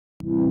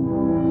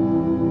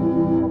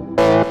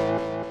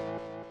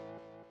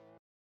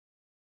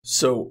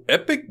So,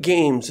 Epic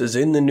Games is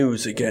in the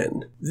news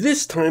again.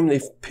 This time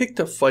they've picked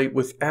a fight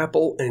with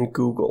Apple and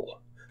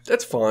Google.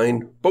 That's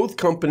fine, both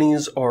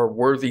companies are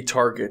worthy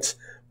targets,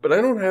 but I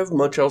don't have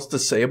much else to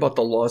say about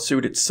the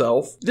lawsuit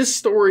itself. This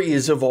story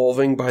is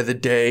evolving by the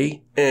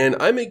day, and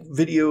I make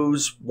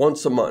videos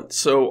once a month,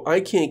 so I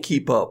can't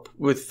keep up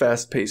with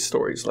fast-paced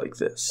stories like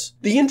this.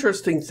 The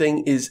interesting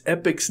thing is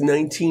Epic's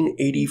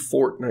 1980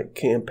 Fortnite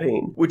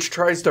campaign, which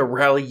tries to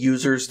rally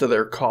users to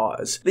their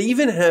cause. They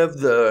even have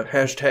the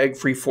hashtag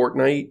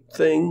 #FreeFortnite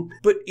thing,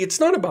 but it's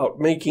not about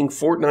making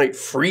Fortnite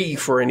free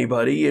for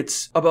anybody,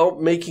 it's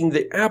about making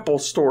the Apple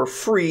Store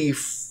free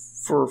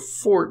for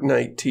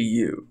Fortnite to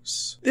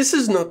use. This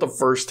is not the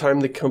first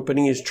time the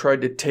company has tried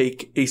to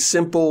take a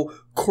simple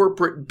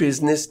corporate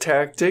business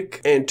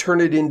tactic and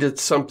turn it into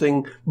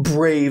something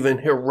brave and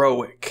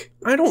heroic.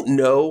 I don't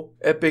know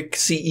Epic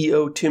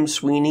CEO Tim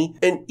Sweeney,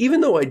 and even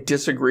though I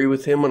disagree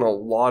with him on a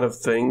lot of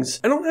things,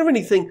 I don't have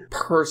anything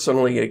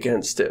personally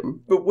against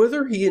him. But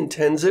whether he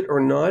intends it or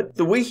not,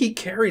 the way he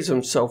carries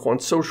himself on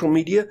social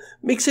media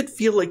makes it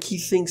feel like he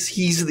thinks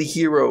he's the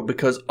hero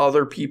because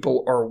other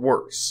people are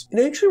worse. It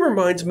actually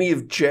reminds me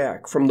of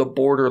Jack from the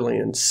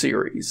Borderlands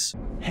series.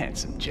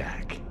 Handsome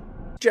Jack.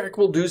 Jack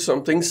will do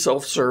something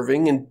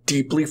self-serving and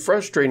deeply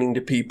frustrating to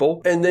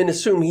people, and then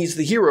assume he's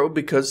the hero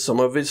because some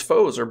of his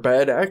foes are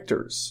bad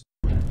actors.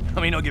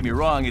 I mean, don't get me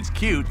wrong, it's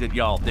cute that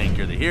y'all think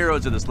you're the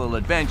heroes of this little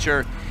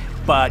adventure,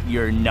 but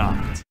you're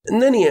not. And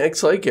then he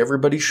acts like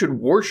everybody should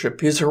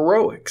worship his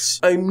heroics.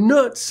 I'm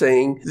not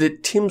saying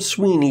that Tim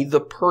Sweeney, the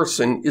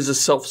person, is a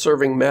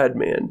self-serving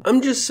madman. I'm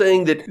just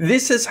saying that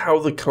this is how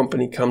the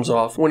company comes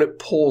off when it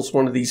pulls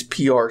one of these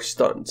PR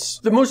stunts.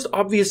 The most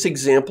obvious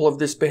example of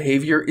this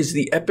behavior is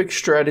the Epic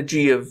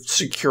strategy of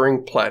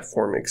securing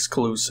platform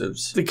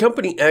exclusives. The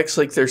company acts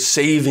like they're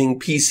saving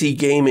PC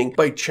gaming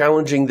by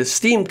challenging the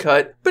Steam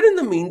cut, but in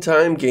the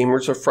meantime,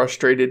 gamers are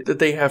frustrated that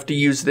they have to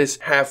use this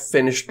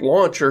half-finished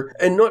launcher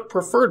and not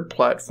preferred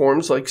platforms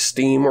like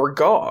Steam or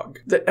GOG.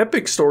 The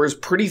Epic Store is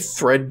pretty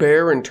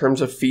threadbare in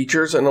terms of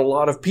features, and a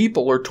lot of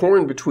people are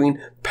torn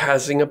between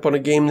passing up on a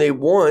game they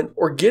want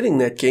or getting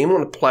that game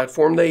on a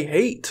platform they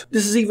hate.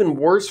 This is even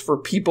worse for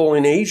people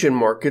in Asian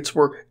markets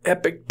where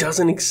Epic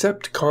doesn't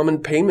accept common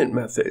payment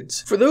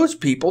methods. For those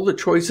people, the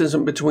choice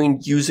isn't between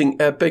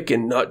using Epic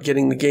and not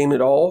getting the game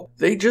at all.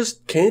 They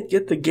just can't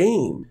get the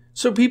game.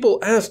 So people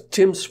asked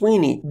Tim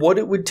Sweeney what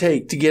it would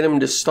take to get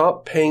him to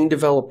stop paying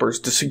developers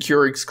to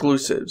secure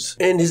exclusives,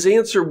 and his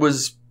answer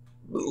was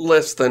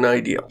less than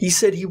ideal. He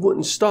said he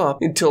wouldn't stop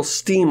until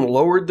Steam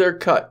lowered their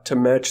cut to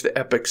match the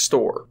Epic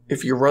Store.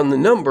 If you run the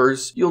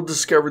numbers, you'll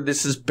discover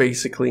this is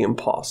basically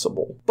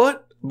impossible.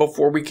 But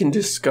before we can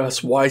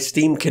discuss why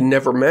Steam can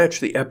never match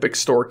the Epic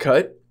Store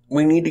cut,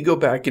 we need to go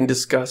back and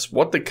discuss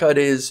what the cut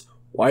is,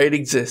 why it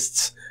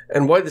exists,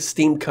 and why the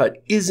Steam cut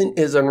isn't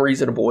as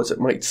unreasonable as it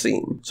might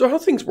seem. So how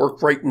things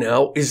work right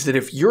now is that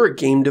if you're a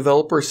game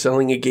developer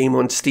selling a game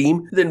on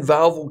Steam, then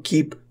Valve will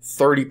keep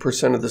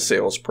 30% of the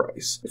sales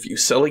price. If you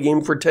sell a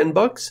game for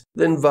 $10,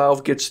 then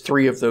Valve gets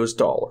 $3 of those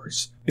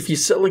dollars. If you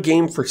sell a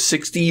game for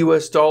 $60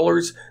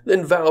 US,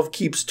 then Valve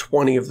keeps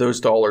 $20 of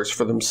those dollars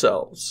for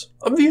themselves.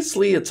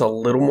 Obviously, it's a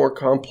little more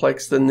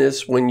complex than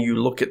this when you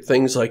look at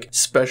things like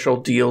special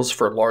deals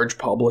for large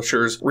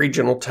publishers,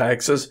 regional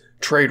taxes,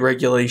 trade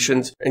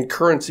regulations, and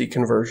currency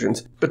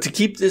conversions. But to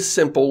keep this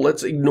simple,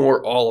 let's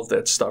ignore all of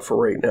that stuff for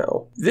right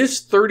now.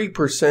 This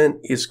 30%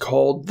 is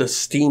called the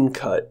Steam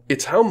cut.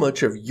 It's how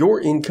much of your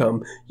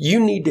income you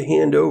need to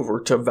hand over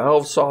to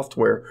Valve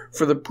Software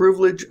for the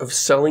privilege of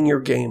selling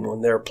your game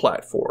on their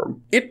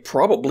platform. It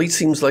probably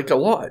seems like a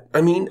lot.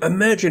 I mean,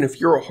 imagine if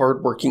you're a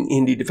hardworking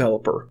indie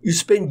developer. You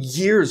spend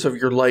years of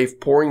your life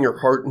pouring your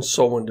heart and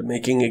soul into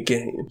making a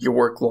game. You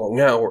work long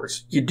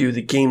hours. You do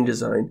the game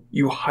design.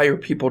 You hire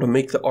people to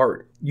make the art.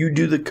 You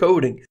do the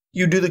coding.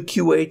 You do the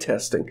QA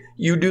testing.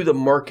 You do the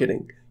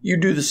marketing. You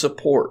do the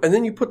support, and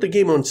then you put the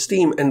game on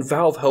Steam and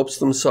Valve helps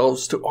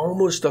themselves to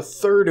almost a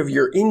third of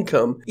your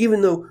income,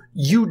 even though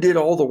you did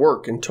all the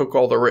work and took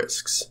all the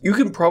risks. You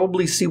can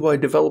probably see why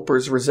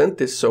developers resent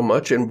this so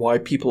much and why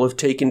people have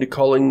taken to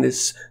calling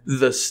this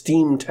the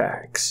Steam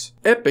tax.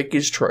 Epic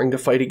is trying to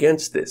fight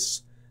against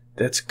this.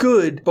 That's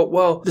good, but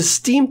while the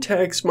Steam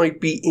tax might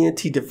be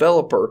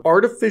anti-developer,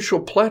 artificial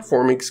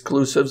platform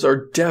exclusives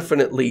are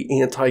definitely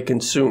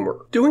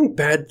anti-consumer. Doing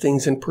bad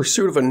things in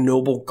pursuit of a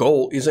noble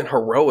goal isn't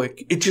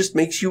heroic, it just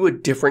makes you a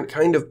different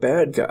kind of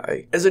bad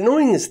guy. As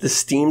annoying as the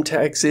Steam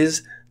tax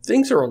is,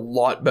 things are a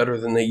lot better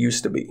than they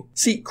used to be.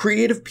 See,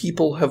 creative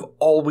people have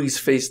always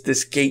faced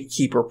this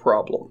gatekeeper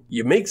problem.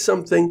 You make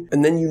something,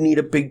 and then you need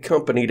a big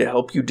company to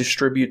help you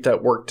distribute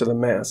that work to the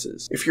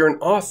masses. If you're an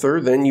author,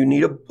 then you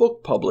need a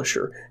book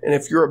publisher. And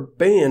if you're a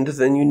band,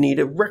 then you need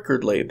a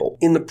record label.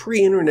 In the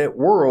pre-internet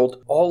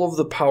world, all of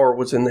the power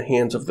was in the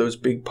hands of those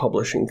big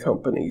publishing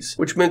companies,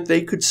 which meant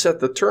they could set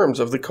the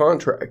terms of the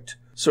contract.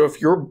 So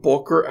if your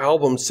book or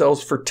album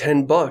sells for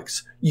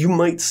 $10, you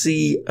might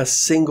see a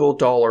single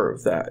dollar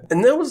of that.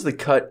 And that was the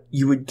cut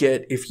you would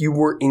get if you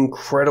were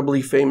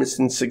incredibly famous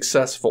and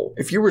successful.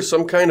 If you were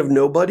some kind of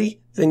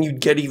nobody, then you'd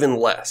get even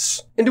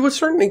less. And to a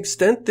certain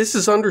extent, this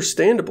is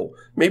understandable.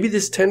 Maybe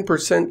this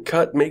 10%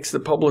 cut makes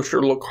the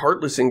publisher look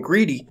heartless and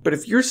greedy, but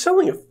if you're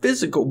selling a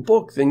physical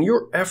book, then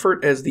your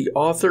effort as the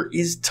author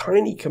is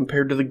tiny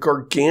compared to the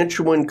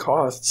gargantuan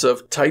costs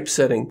of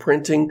typesetting,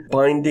 printing,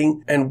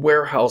 binding, and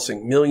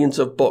warehousing millions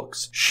of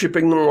books,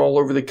 shipping them all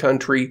over the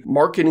country,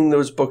 marketing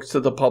those books to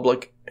the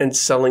public, and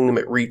selling them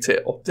at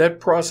retail. That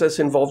process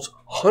involves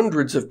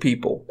hundreds of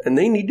people, and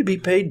they need to be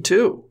paid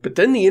too. But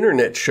then the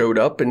internet showed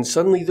up, and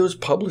suddenly those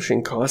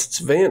publishing costs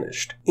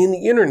vanished. In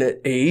the internet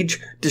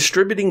age,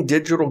 distributing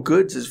digital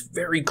goods is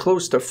very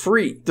close to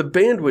free. The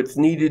bandwidth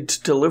needed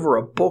to deliver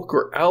a book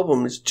or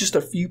album is just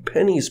a few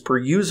pennies per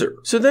user.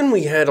 So then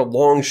we had a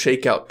long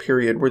shakeout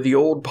period where the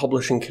old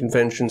publishing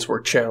conventions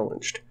were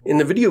challenged. In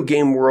the video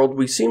game world,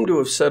 we seem to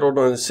have settled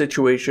on a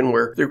situation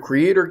where the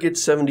creator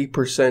gets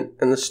 70%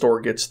 and the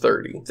store gets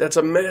 30%. That's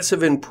a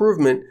massive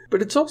improvement,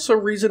 but it's also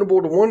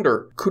reasonable to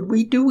wonder, could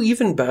we do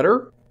even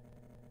better?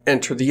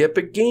 Enter the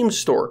Epic Games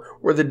Store,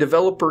 where the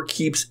developer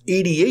keeps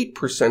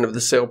 88% of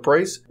the sale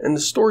price and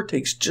the store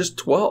takes just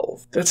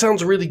 12%. That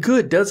sounds really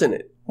good, doesn't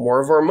it?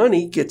 More of our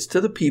money gets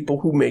to the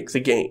people who make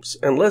the games,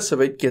 and less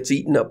of it gets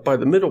eaten up by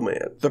the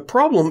middleman. The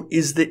problem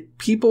is that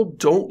people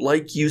don't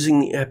like using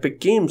the Epic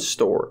Games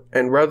Store,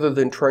 and rather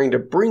than trying to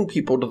bring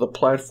people to the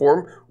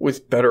platform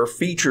with better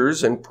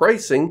features and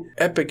pricing,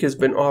 Epic has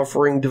been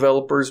offering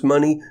developers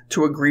money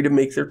to agree to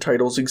make their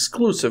titles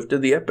exclusive to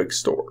the Epic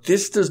Store.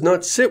 This does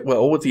not sit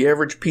well with the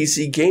average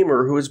PC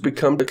gamer who has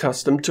become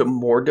accustomed to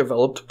more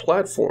developed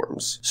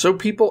platforms. So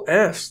people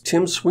asked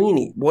Tim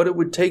Sweeney what it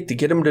would take to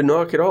get him to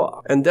knock it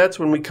off, and that's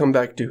when we come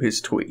back to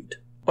his tweet.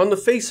 On the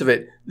face of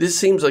it, this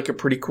seems like a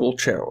pretty cool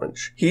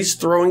challenge. He's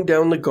throwing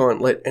down the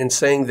gauntlet and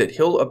saying that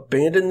he'll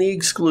abandon the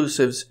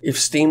exclusives if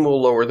Steam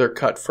will lower their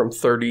cut from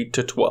 30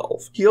 to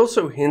 12. He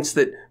also hints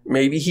that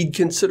maybe he'd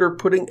consider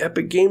putting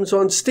Epic Games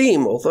on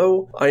Steam,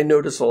 although I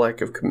notice a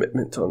lack of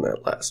commitment on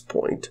that last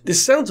point.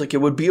 This sounds like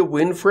it would be a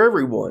win for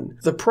everyone.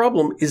 The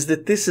problem is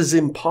that this is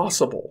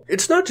impossible.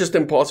 It's not just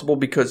impossible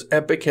because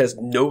Epic has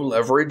no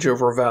leverage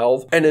over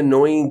Valve and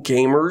annoying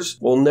gamers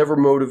will never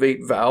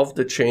motivate Valve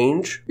to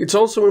change. It's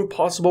also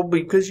impossible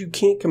because you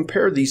can't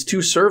compare these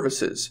two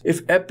services.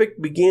 If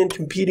Epic began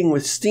competing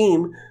with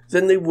Steam,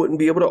 then they wouldn't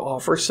be able to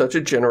offer such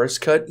a generous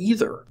cut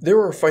either. There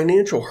are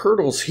financial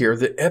hurdles here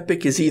that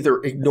Epic is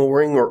either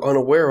ignoring or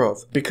unaware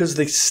of, because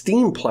the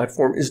Steam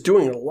platform is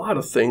doing a lot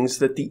of things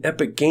that the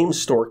Epic Games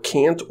Store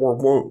can't or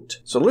won't.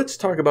 So let's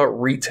talk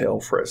about retail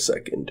for a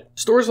second.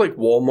 Stores like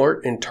Walmart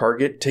and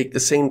Target take the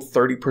same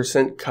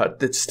 30% cut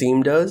that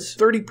Steam does.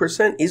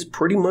 30% is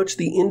pretty much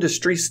the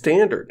industry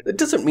standard. That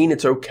doesn't mean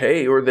it's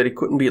okay or that it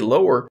couldn't be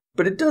lower,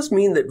 but it does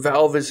mean that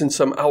Valve isn't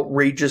some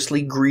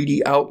outrageously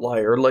greedy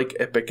outlier like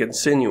Epic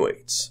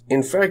insinuates.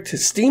 In fact,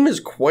 Steam is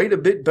quite a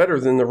bit better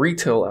than the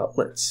retail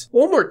outlets.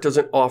 Walmart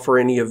doesn't offer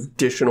any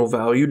additional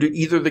value to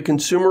either the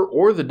consumer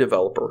or the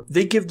developer.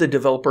 They give the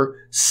developer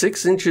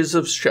 6 inches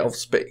of shelf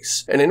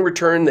space, and in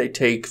return they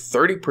take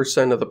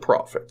 30% of the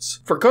profits.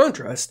 For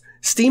contrast,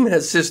 Steam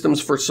has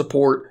systems for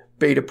support,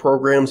 beta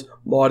programs,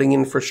 modding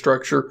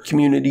infrastructure,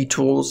 community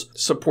tools,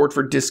 support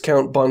for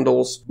discount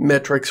bundles,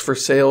 metrics for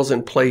sales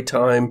and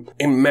playtime,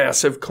 a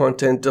massive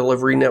content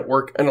delivery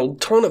network, and a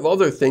ton of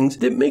other things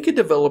that make a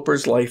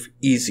developer's life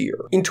easier.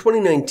 In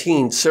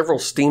 2019, several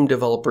Steam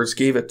developers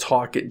gave a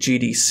talk at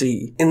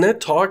GDC. In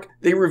that talk,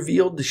 they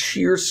revealed the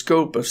sheer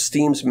scope of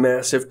Steam's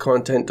massive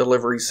content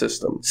delivery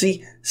system.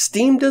 See,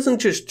 Steam doesn't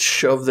just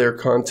shove their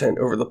content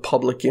over the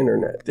public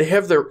internet. They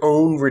have their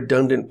own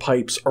redundant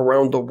pipes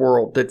around the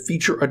world that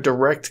feature a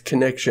direct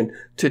connection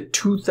to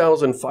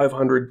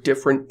 2,500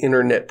 different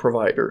internet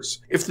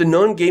providers. If the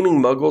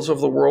non-gaming muggles of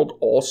the world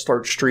all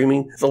start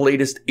streaming the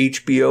latest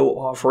HBO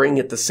offering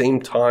at the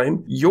same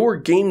time, your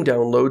game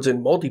downloads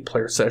and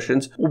multiplayer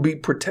sessions will be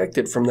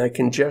protected from that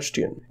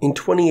congestion. In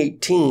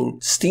 2018,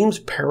 Steam's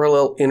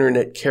parallel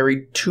internet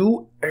carried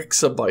 2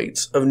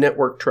 exabytes of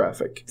network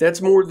traffic.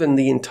 That's more than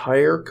the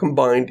entire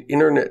combined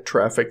internet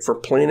traffic for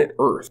planet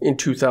Earth in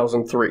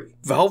 2003.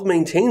 Valve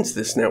maintains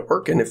this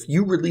network, and if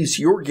you release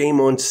your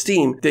game on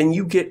Steam, then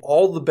you get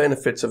all the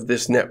benefits of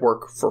this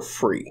network for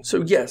free.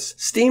 So yes,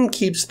 Steam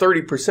keeps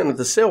 30% of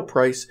the sale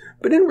price,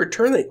 but in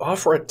return they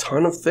offer a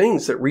ton of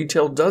things that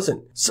retail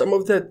doesn't. Some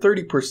of that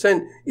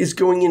 30% is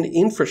going into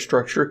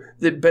infrastructure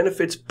that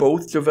benefits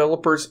both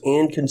developers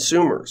and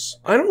consumers.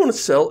 I don't want to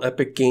sell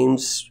Epic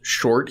Games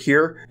short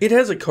here. It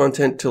has a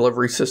content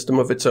delivery system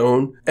of its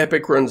own.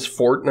 Epic runs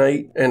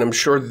Fortnite, and I'm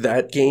sure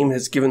that game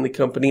has given the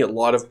company a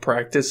lot of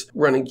practice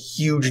running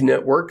huge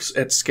networks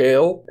at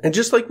scale. And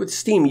just like with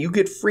Steam, you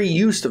get free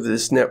use of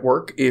this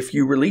network if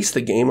you release the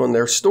game on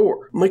their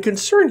store. My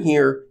concern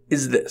here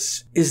is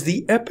this. Is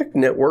the Epic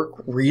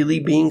network really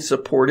being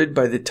supported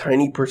by the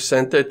tiny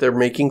percent that they're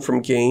making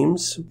from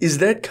games? Is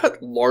that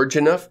cut large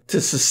enough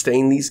to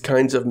sustain these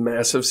kinds of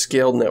massive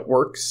scale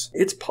networks?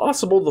 It's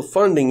possible the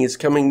funding is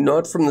coming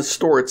not from the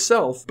store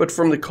itself, but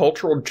from the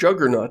cultural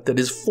juggernaut that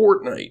is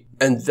Fortnite.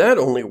 And that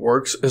only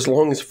works as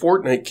long as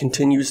Fortnite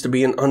continues to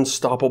be an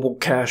unstoppable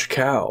cash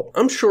cow.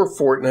 I'm sure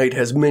Fortnite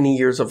has many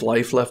years of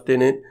life left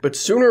in it, but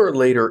sooner or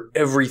later,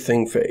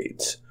 everything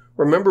fades.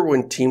 Remember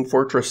when Team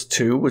Fortress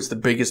 2 was the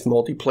biggest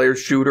multiplayer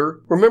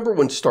shooter? Remember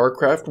when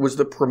StarCraft was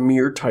the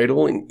premier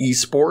title in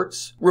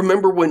esports?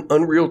 Remember when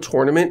Unreal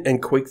Tournament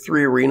and Quake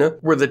 3 Arena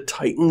were the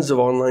titans of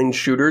online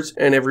shooters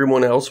and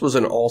everyone else was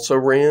an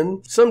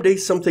also-ran? Someday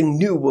something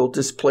new will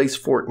displace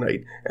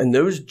Fortnite, and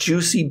those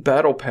juicy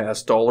Battle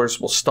Pass dollars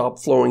will stop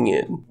flowing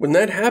in. When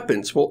that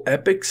happens, will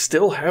Epic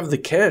still have the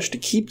cash to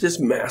keep this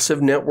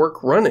massive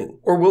network running?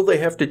 Or will they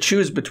have to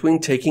choose between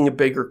taking a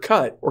bigger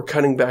cut or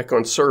cutting back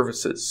on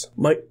services?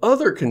 My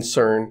other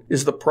concern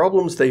is the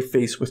problems they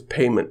face with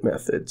payment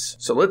methods.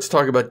 So let's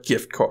talk about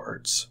gift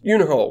cards. You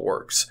know how it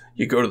works.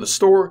 You go to the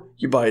store,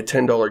 you buy a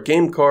 $10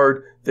 game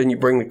card, then you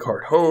bring the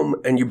card home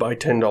and you buy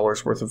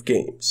 $10 worth of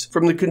games.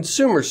 From the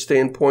consumer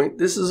standpoint,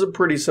 this is a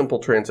pretty simple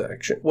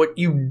transaction. What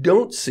you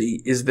don't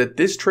see is that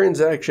this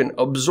transaction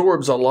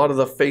absorbs a lot of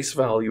the face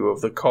value of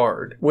the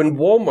card. When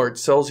Walmart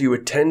sells you a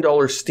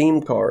 $10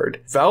 Steam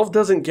card, Valve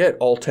doesn't get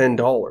all $10.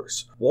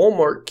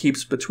 Walmart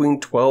keeps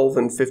between 12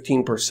 and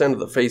 15% of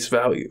the face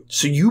value.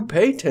 So you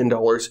pay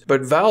 $10,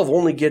 but Valve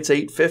only gets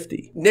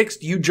 $8.50.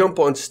 Next, you jump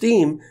on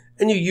Steam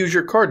and you use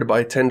your card to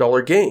buy a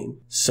 $10 game.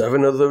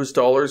 7 of those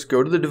dollars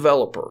go to the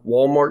developer.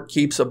 Walmart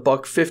keeps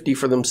 $1.50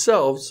 for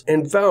themselves,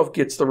 and Valve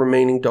gets the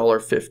remaining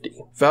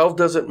 $1.50. Valve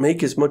doesn't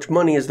make as much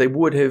money as they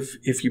would have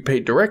if you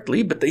paid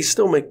directly, but they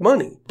still make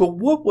money. But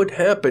what would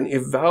happen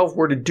if Valve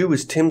were to do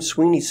as Tim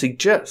Sweeney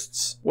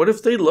suggests? What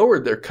if they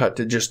lowered their cut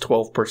to just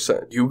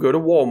 12%? You go to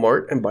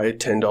Walmart and buy a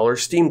 $10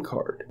 Steam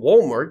card.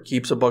 Walmart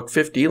keeps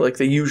 $1.50 like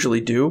they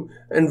usually do,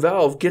 and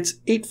Valve gets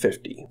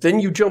 $8.50.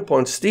 Then you jump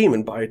on Steam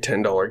and buy a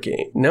 $10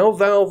 game. Now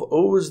Valve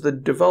owes the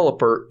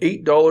developer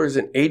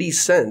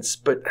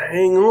 $8.80, but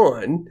hang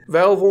on,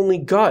 Valve only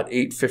got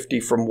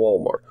 $8.50 from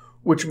Walmart,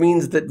 which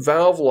means that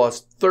Valve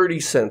lost 30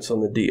 cents on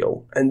the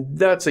deal, and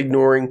that's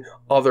ignoring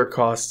other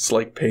costs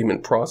like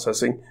payment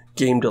processing,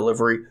 game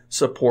delivery,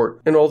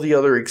 support, and all the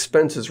other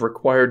expenses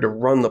required to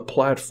run the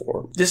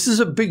platform. This is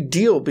a big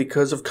deal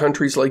because of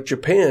countries like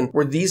Japan,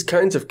 where these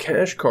kinds of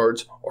cash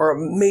cards are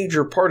a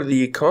major part of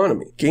the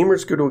economy.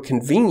 Gamers go to a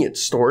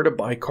convenience store to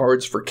buy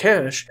cards for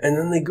cash, and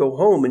then they go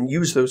home and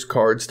use those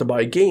cards to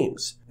buy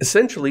games.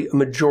 Essentially, a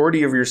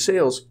majority of your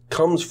sales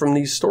comes from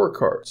these store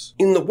cards.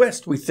 In the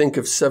West, we think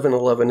of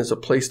 7-Eleven as a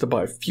place to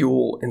buy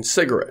fuel and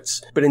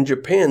cigarettes, but in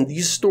Japan,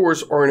 these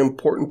stores are an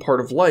important part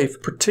of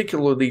life,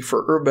 particularly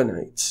for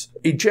urbanites.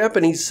 A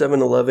Japanese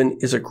 7-Eleven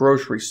is a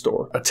grocery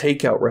store, a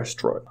takeout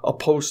restaurant, a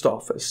post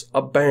office,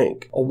 a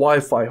bank, a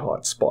Wi-Fi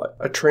hotspot,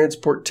 a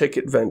transport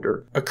ticket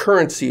vendor, a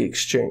currency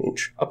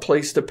exchange, a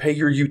place to pay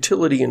your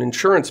utility and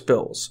insurance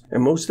bills,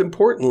 and most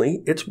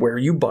importantly, it's where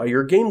you buy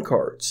your game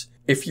cards.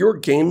 If your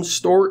game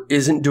store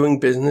isn't doing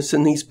business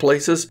in these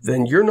places,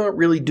 then you're not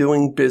really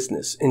doing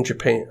business in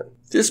Japan.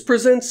 This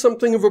presents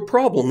something of a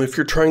problem if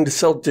you're trying to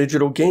sell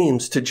digital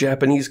games to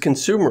Japanese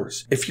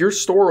consumers. If your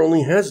store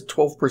only has a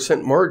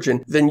 12%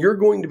 margin, then you're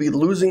going to be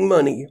losing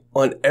money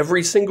on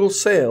every single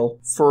sale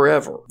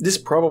forever. This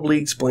probably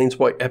explains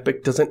why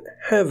Epic doesn't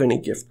have any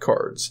gift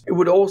cards. It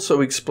would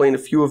also explain a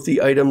few of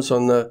the items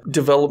on the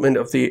development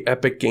of the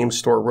Epic Game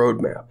Store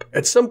roadmap.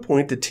 At some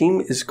point, the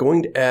team is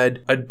going to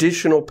add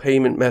additional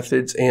payment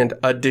methods and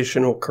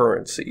additional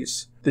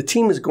currencies. The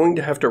team is going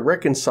to have to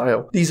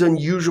reconcile these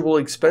unusual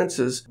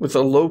expenses with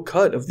a low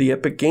cut of the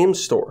Epic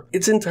Games Store.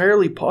 It's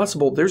entirely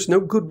possible there's no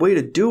good way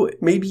to do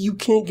it. Maybe you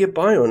can't get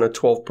by on a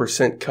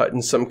 12% cut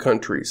in some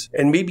countries,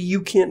 and maybe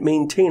you can't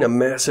maintain a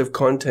massive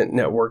content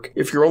network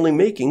if you're only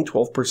making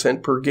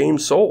 12% per game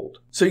sold.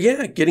 So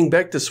yeah, getting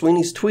back to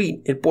Sweeney's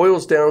tweet, it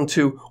boils down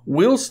to,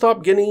 we'll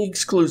stop getting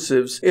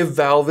exclusives if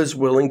Valve is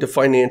willing to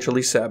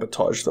financially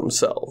sabotage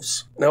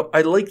themselves. Now,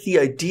 I like the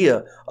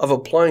idea of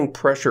applying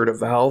pressure to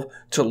Valve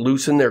to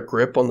loosen their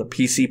grip on the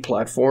PC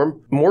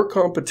platform. More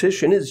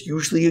competition is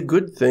usually a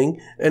good thing,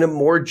 and a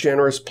more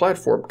generous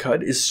platform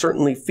cut is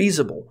certainly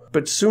feasible.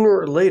 But sooner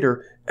or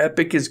later,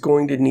 Epic is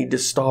going to need to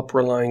stop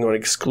relying on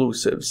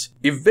exclusives.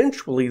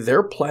 Eventually,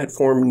 their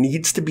platform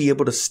needs to be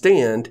able to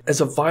stand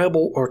as a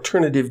viable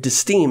alternative to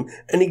Steam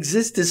and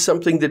exist as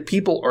something that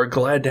people are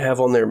glad to have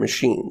on their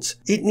machines.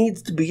 It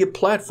needs to be a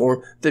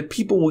platform that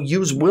people will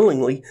use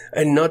willingly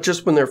and not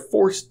just when they're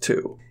forced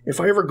to. If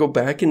I ever go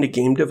back into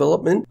game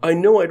development, I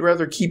know I'd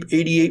rather keep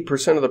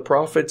 88% of the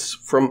profits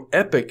from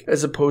Epic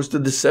as opposed to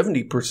the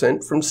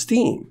 70% from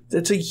Steam.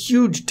 That's a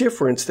huge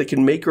difference that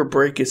can make or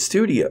break a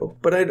studio,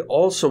 but I'd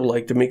also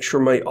like to make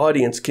sure my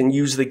audience can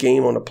use the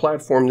game on a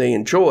platform they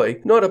enjoy,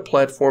 not a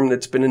platform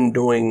that's been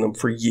annoying them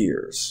for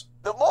years.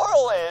 The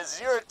moral is,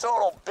 you're a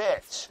total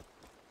bitch.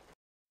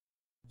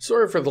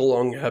 Sorry for the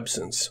long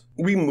absence.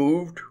 We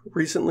moved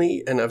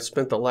recently, and I've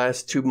spent the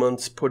last 2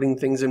 months putting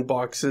things in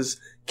boxes,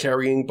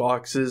 carrying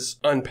boxes,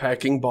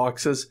 unpacking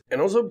boxes,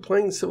 and also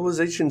playing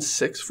Civilization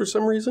 6 for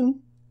some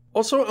reason.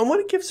 Also, I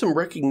want to give some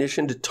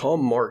recognition to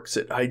Tom Marks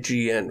at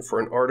IGN for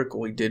an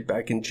article he did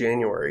back in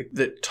January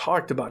that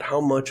talked about how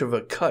much of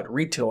a cut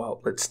retail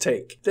outlets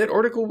take. That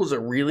article was a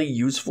really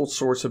useful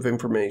source of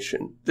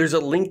information. There's a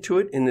link to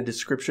it in the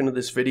description of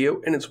this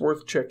video, and it's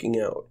worth checking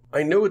out.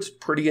 I know it's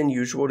pretty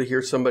unusual to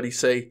hear somebody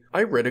say,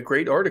 I read a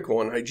great article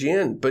on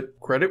IGN, but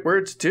credit where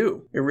it's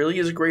due. It really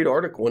is a great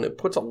article, and it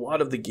puts a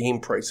lot of the game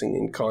pricing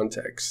in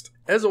context.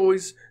 As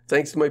always,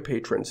 thanks to my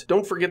patrons.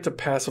 Don't forget to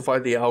pacify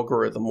the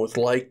algorithm with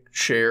like,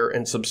 share,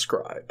 and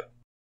subscribe.